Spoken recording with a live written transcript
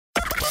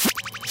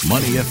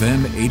Money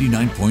FM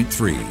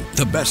 89.3,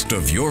 the best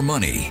of your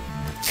money.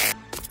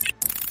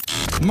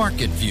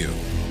 Market View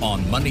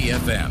on Money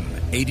FM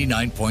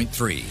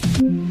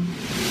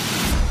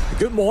 89.3.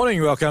 Good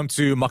morning. Welcome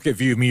to Market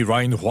View. Me,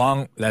 Ryan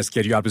Huang. Let's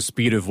get you up to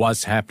speed with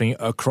what's happening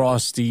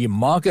across the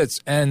markets.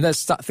 And let's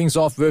start things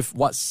off with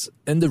what's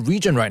in the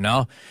region right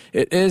now.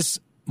 It is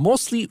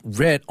mostly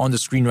red on the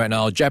screen right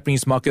now.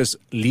 Japanese markets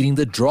leading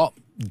the drop,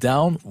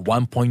 down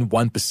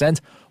 1.1%.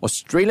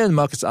 Australian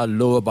markets are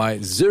lower by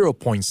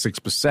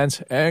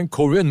 0.6%, and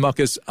Korean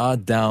markets are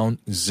down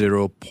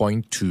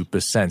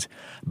 0.2%.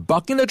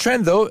 Bucking the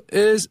trend, though,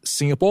 is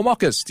Singapore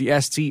markets. The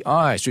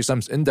STI, Straits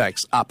Times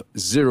Index, up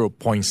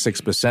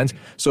 0.6%.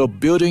 So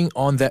building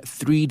on that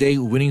three-day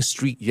winning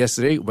streak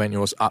yesterday when it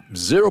was up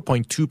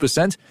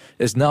 0.2%,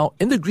 is now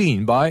in the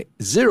green by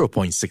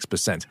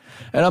 0.6%.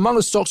 And among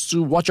the stocks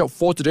to watch out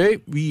for today,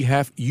 we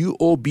have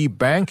UOB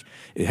Bank.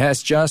 It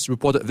has just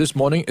reported this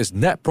morning its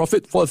net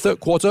profit for the third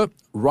quarter,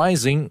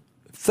 rising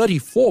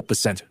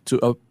 34% to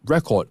a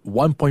record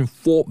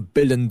 $1.4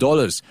 billion.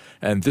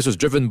 And this was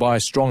driven by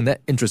strong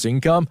net interest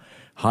income,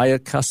 higher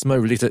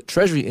customer-related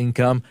treasury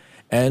income,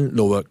 and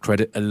lower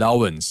credit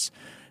allowance.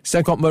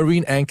 Sembcorp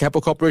Marine and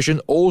Keppel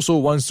Corporation also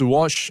wants to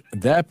watch.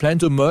 Their plan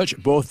to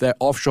merge both their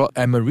offshore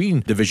and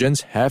marine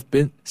divisions have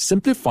been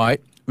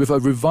simplified with a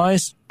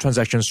revised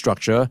transaction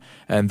structure,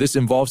 and this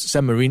involves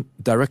Sembmarine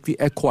directly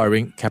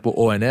acquiring Keppel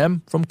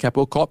O&M from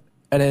Keppel Corp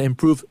and an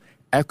improved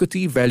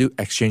equity value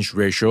exchange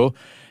ratio.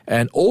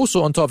 And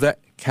also on top of that,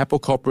 Keppel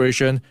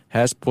Corporation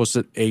has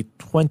posted a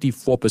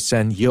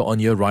 24%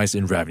 year-on-year rise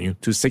in revenue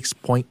to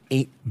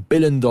 $6.8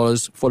 billion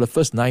for the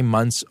first 9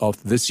 months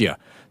of this year.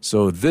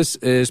 So this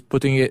is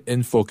putting it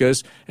in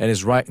focus and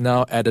is right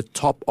now at the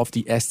top of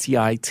the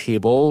STI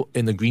table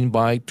in the green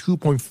by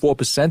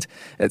 2.4%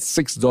 at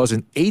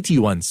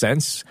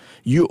 $6.81.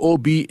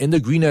 UOB in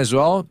the green as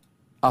well,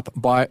 up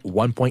by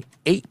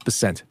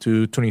 1.8%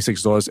 to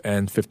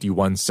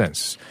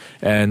 $26.51.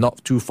 And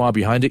not too far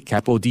behind it,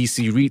 Keppel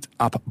DC REIT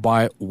up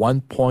by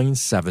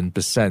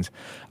 1.7%.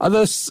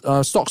 Other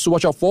stocks to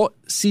watch out for,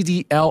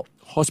 CDL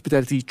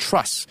Hospitality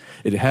Trust.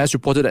 It has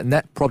reported that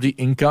net property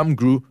income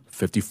grew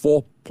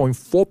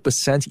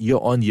 54.4%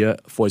 year-on-year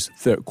for its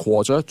third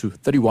quarter to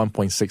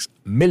 $31.6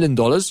 million.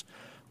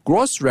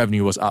 Gross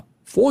revenue was up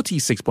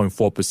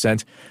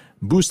 46.4%,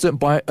 boosted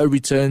by a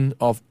return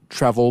of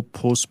travel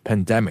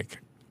post-pandemic.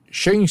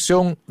 Sheng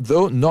Siong,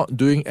 though not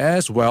doing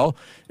as well,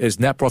 its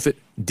net profit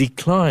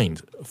declined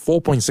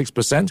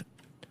 4.6%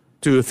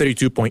 to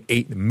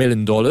 $32.8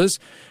 million.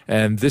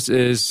 And this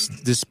is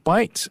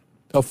despite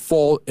a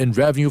fall in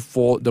revenue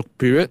for the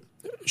period.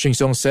 Sheng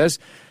Siong says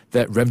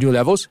that revenue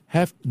levels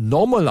have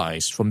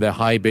normalized from their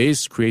high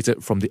base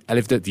created from the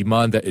elevated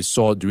demand that it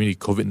saw during the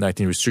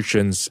COVID-19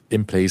 restrictions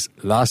in place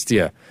last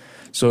year.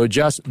 So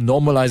just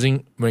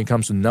normalizing when it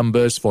comes to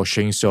numbers for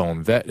Sheng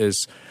Siong. That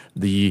is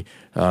the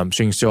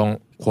Sheng Siong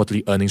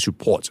quarterly earnings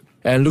report.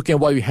 And looking at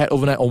what we had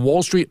overnight on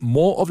Wall Street,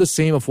 more of the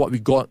same of what we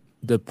got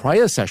the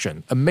prior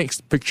session. A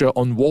mixed picture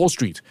on Wall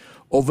Street.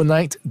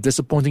 Overnight,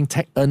 disappointing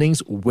tech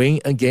earnings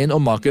weighing again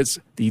on markets.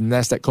 The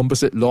Nasdaq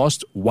Composite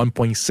lost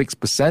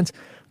 1.6%,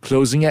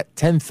 closing at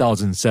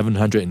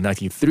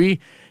 10,793.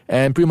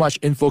 And pretty much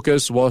in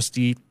focus was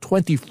the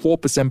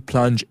 24%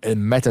 plunge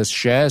in Meta's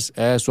shares,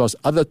 as well as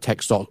other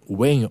tech stocks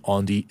weighing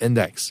on the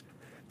index.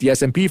 The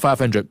S&P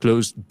 500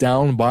 closed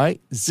down by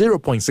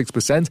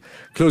 0.6%,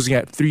 closing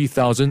at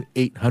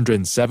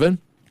 3,807.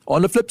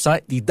 On the flip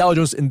side, the Dow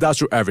Jones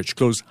Industrial Average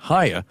closed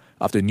higher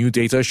after new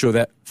data show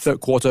that third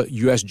quarter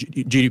US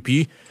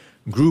GDP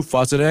grew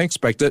faster than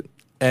expected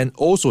and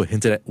also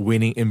hinted at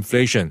waning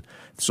inflation.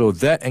 So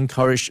that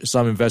encouraged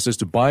some investors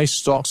to buy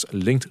stocks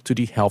linked to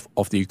the health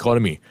of the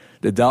economy.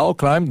 The Dow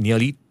climbed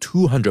nearly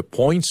 200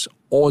 points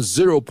or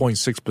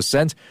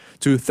 0.6%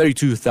 to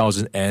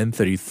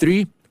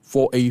 32,033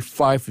 for a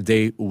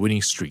 5-day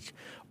winning streak.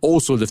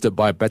 Also lifted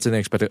by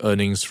better-than-expected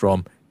earnings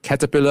from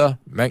Caterpillar,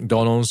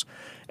 McDonald's,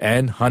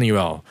 and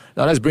Honeywell.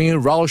 Now let's bring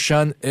in Raul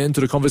Shan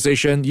into the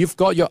conversation. You've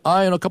got your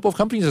eye on a couple of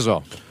companies as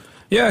well.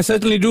 Yeah, I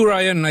certainly do,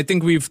 Ryan. I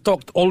think we've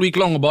talked all week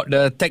long about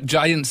the tech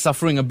giants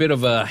suffering a bit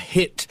of a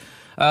hit.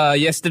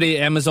 Yesterday,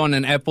 Amazon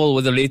and Apple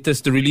were the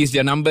latest to release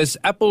their numbers.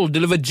 Apple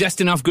delivered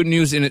just enough good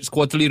news in its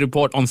quarterly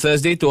report on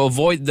Thursday to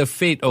avoid the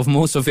fate of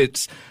most of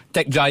its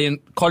tech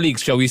giant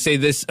colleagues, shall we say,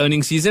 this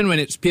earnings season, when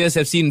its peers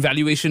have seen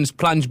valuations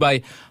plunge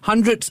by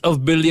hundreds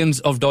of billions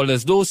of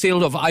dollars. Though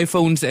sales of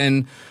iPhones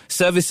and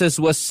services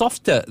were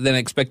softer than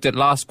expected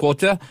last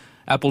quarter,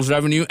 Apple's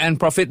revenue and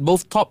profit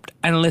both topped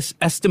analyst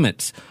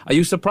estimates. Are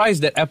you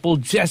surprised that Apple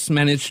just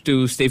managed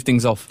to stave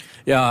things off?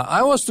 Yeah,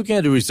 I was looking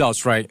at the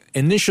results, right?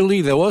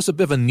 Initially, there was a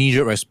bit of a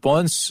knee-jerk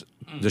response.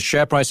 The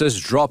share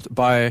prices dropped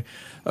by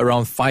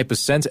around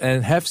 5%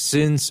 and have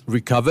since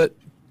recovered.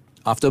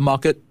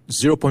 Aftermarket,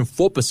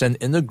 0.4%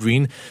 in the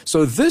green.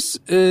 So this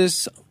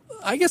is,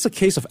 I guess, a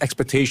case of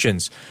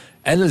expectations.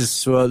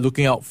 Analysts were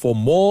looking out for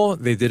more.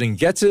 They didn't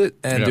get it,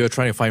 and they were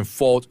trying to find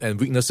fault and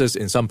weaknesses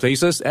in some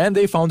places, and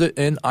they found it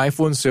in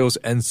iPhone sales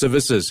and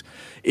services,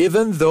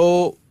 even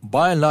though,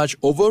 by and large,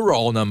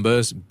 overall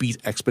numbers beat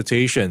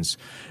expectations.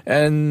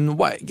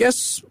 And I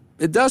guess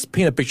it does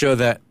paint a picture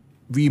that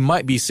we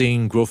might be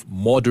seeing growth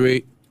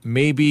moderate.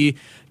 Maybe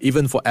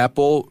even for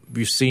Apple,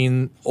 we've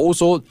seen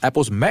also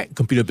Apple's Mac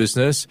computer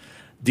business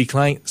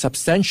decline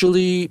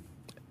substantially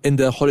in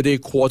the holiday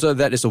quarter.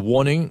 That is a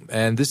warning,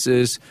 and this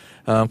is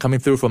coming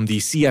through from the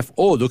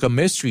CFO, Luca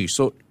Maestri.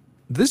 So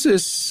this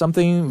is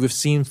something we've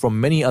seen from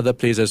many other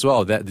players as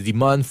well, that the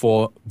demand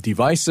for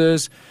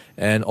devices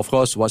and, of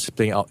course, what's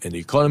playing out in the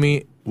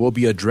economy will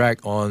be a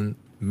drag on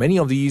many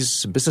of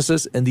these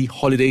businesses in the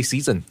holiday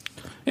season.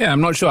 Yeah,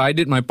 I'm not sure. I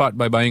did my part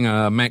by buying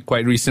a Mac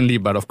quite recently,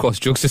 but of course,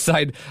 jokes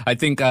aside, I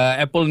think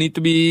Apple need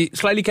to be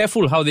slightly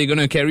careful how they're going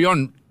to carry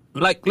on.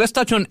 Like, let's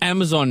touch on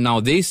Amazon now.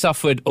 They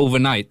suffered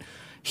overnight.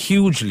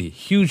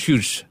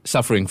 Huge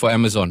suffering for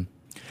Amazon.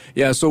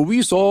 Yeah, so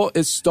we saw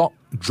its stock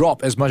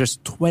drop as much as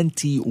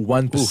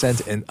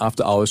 21% in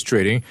after-hours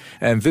trading.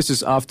 And this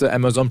is after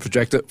Amazon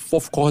projected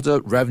fourth quarter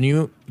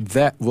revenue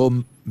that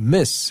will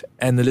miss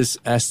analyst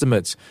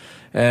estimates.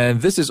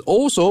 And this is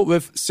also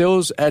with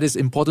sales at its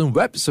important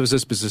web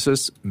services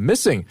businesses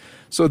missing.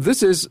 So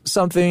this is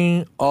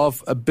something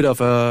of a bit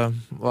of a,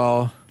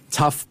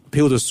 tough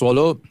pill to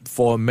swallow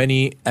for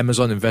many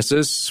Amazon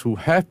investors who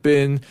have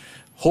been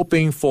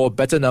hoping for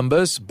better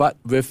numbers, but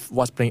with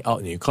what's playing out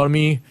in the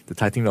economy, the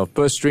tightening of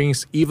purse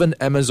strings, even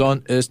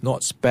Amazon is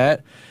not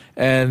spared.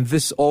 And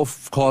this,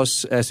 of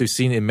course, as we've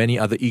seen in many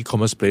other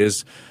e-commerce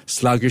players,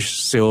 sluggish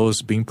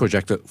sales being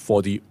projected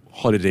for the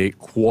holiday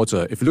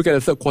quarter. If you look at the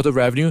third quarter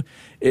revenue,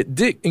 it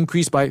did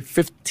increase by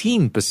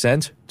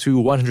 15% to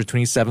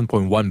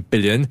 127.1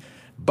 billion,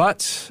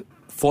 but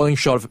falling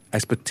short of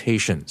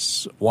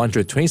expectations,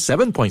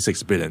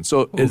 127.6 billion.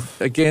 So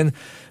it's, again,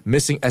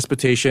 missing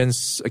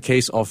expectations, a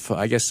case of,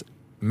 I guess,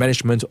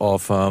 management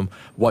of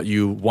what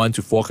you want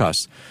to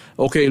forecast.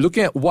 Okay,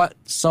 looking at what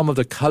some of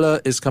the color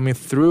is coming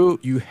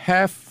through, you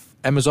have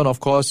Amazon,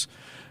 of course,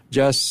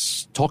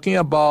 just talking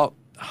about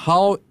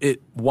how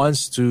it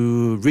wants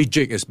to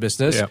rejig its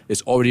business. Yeah.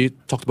 It's already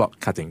talked about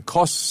cutting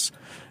costs,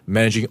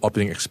 managing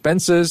operating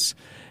expenses,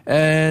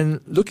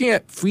 and looking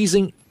at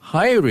freezing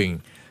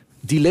hiring,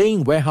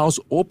 delaying warehouse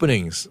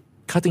openings,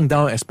 cutting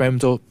down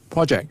experimental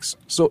projects.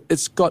 So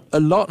it's got a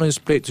lot on its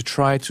plate to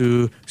try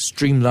to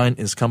streamline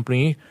its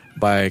company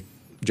by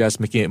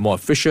just making it more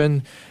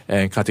efficient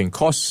and cutting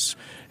costs.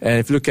 And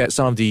if you look at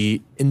some of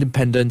the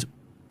independent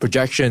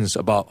projections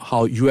about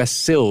how US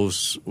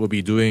sales will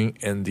be doing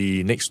in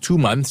the next 2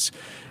 months,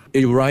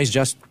 it will rise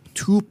just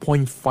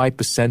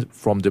 2.5%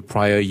 from the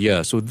prior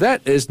year. So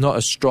that is not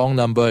a strong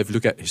number if you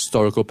look at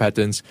historical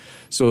patterns.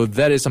 So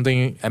that is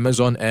something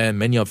Amazon and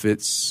many of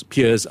its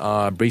peers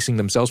are bracing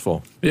themselves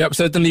for. Yep,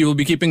 certainly we'll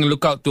be keeping a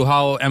lookout to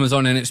how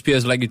Amazon and its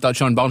peers, like you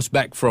touched on, bounce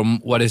back from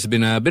what has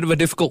been a bit of a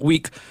difficult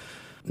week.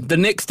 The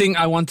next thing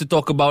I want to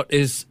talk about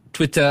is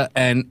Twitter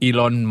and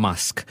Elon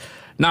Musk.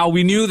 Now,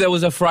 we knew there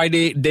was a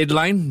Friday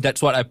deadline.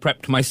 That's what I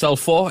prepped myself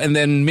for. And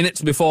then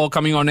minutes before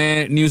coming on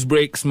air, news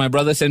breaks, my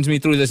brother sends me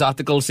through this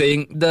article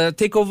saying the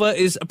takeover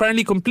is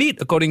apparently complete,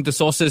 according to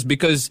sources,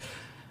 because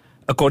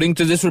according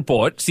to this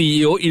report,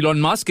 CEO Elon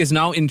Musk is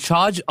now in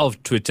charge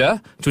of Twitter.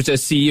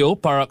 Twitter's CEO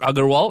Parag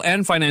Agrawal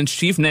and finance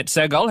chief Ned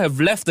Segal have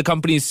left the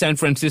company's San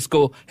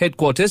Francisco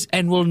headquarters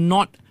and will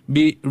not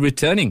be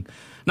returning.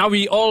 Now,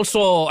 we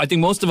also, I think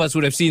most of us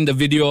would have seen the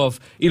video of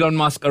Elon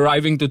Musk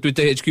arriving to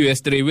Twitter HQ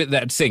yesterday with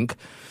that sync.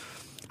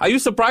 Are you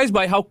surprised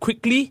by how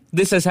quickly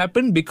this has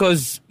happened?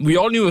 Because we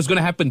all knew it was going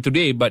to happen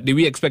today, but did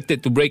we expect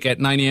it to break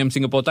at 9 a.m.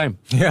 Singapore time?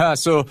 Yeah,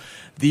 so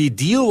the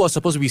deal was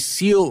supposed to be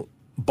sealed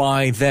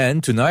by then,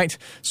 tonight.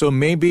 So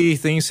maybe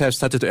things have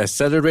started to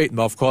accelerate,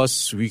 but of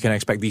course, we can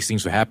expect these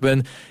things to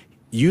happen.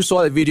 You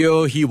saw that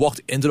video. He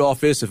walked into the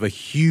office with a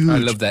huge I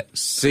love that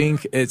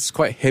sink. It's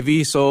quite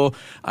heavy, so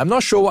I'm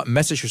not sure what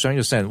message he's trying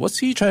to send. What's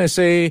he trying to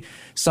say?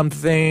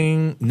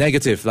 Something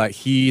negative, like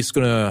he's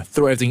going to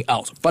throw everything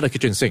out but a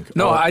kitchen sink.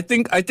 No, I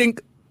think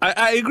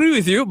I agree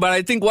with you, but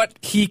I think what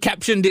he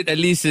captioned it at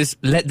least is,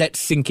 let that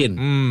sink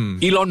in.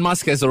 Elon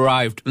Musk has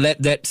arrived.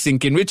 Let that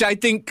sink in, which I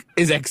think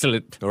is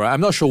excellent. All right,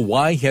 I'm not sure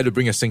why he had to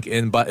bring a sink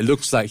in, but it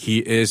looks like he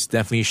is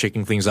definitely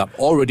shaking things up.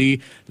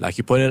 Already, like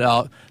you pointed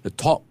out, the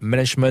top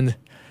management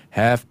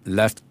have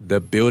left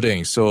the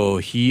building. So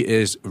he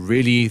is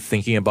really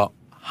thinking about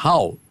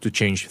how to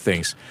change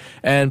things.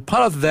 And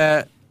part of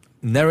that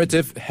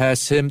narrative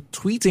has him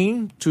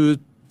tweeting to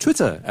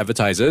Twitter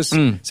advertisers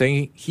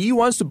saying he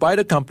wants to buy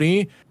the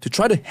company to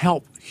try to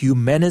help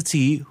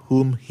humanity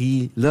whom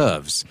he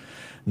loves.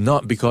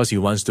 Not because he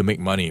wants to make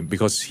money,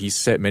 because he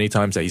said many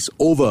times that he's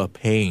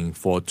overpaying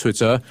for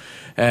Twitter.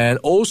 And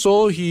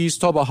also he's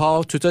talked about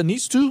how Twitter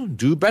needs to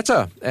do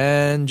better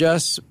and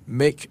just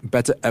make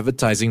better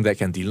advertising that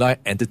can delight,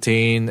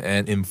 entertain,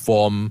 and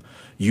inform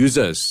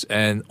users.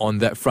 And on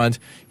that front,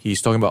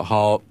 he's talking about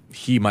how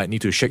he might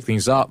need to shake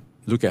things up,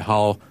 look at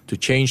how to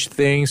change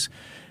things.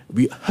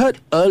 We heard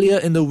earlier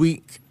in the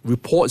week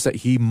reports that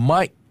he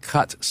might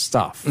cut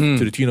staff to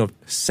the tune of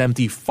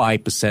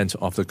 75%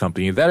 of the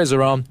company. That is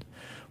around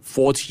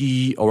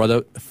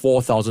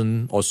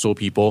 4,000 or so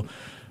people.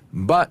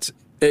 But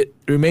it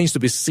remains to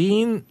be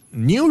seen.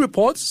 New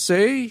reports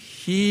say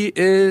he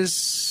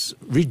is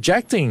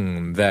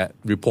rejecting that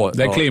report.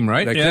 That claim,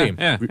 right? That Yeah, claim.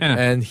 yeah.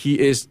 And he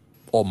is,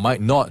 or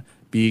might not,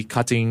 be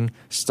cutting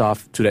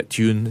staff to that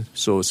tune.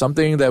 So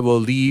something that will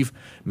leave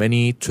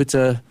many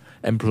Twitter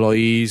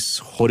employees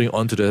holding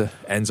on to the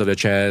ends of their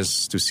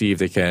chairs to see if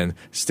they can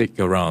stick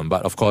around.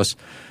 But of course,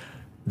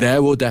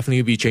 there will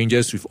definitely be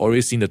changes. We've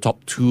already seen the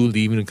top 2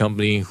 leaving the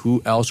company.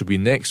 Who else will be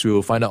next? We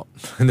will find out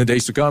in the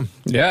days to come.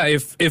 Yeah,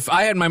 if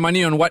I had my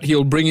money on what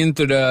he'll bring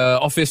into the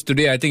office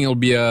today, I think it'll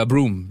be a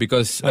broom,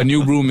 because a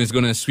new broom is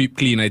going to sweep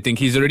clean. I think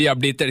he's already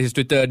updated his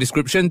Twitter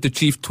description to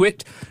Chief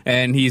Twit,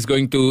 and he's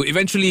going to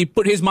eventually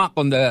put his mark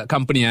on the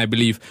company, I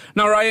believe.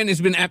 Now, Ryan,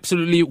 it's been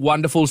absolutely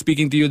wonderful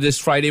speaking to you this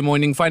Friday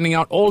morning, finding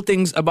out all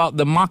things about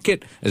the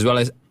market, as well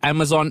as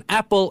Amazon,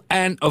 Apple,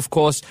 and of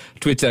course,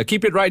 Twitter.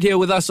 Keep it right here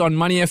with us on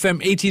Money FM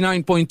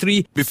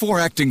 89.3. Before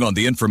acting on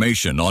the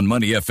information on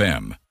Money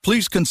FM,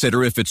 please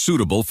consider if it's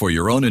suitable for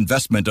your own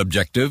investment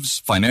objectives,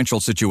 financial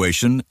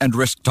situation, and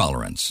risk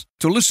tolerance.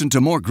 To listen to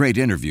more great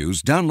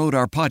interviews, download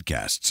our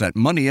podcasts at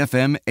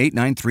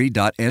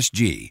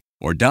moneyfm893.sg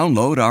or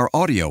download our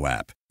audio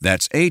app.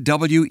 That's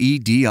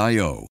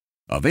AWEDIO.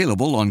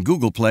 Available on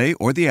Google Play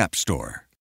or the App Store.